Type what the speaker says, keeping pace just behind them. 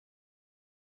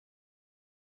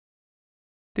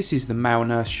This is the male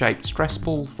nurse shaped stress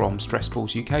ball from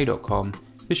StressBallsUK.com.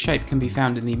 This shape can be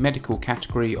found in the medical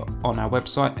category on our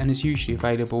website and is usually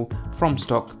available from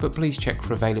stock, but please check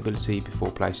for availability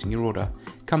before placing your order.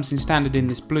 Comes in standard in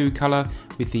this blue colour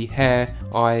with the hair,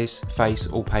 eyes, face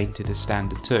all painted as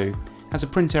standard too. Has a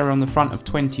print area on the front of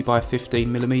 20 by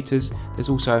 15mm. There's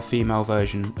also a female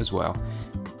version as well.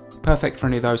 Perfect for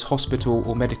any of those hospital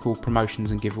or medical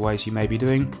promotions and giveaways you may be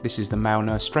doing. This is the male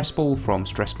nurse stress ball from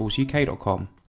StressBallsUK.com.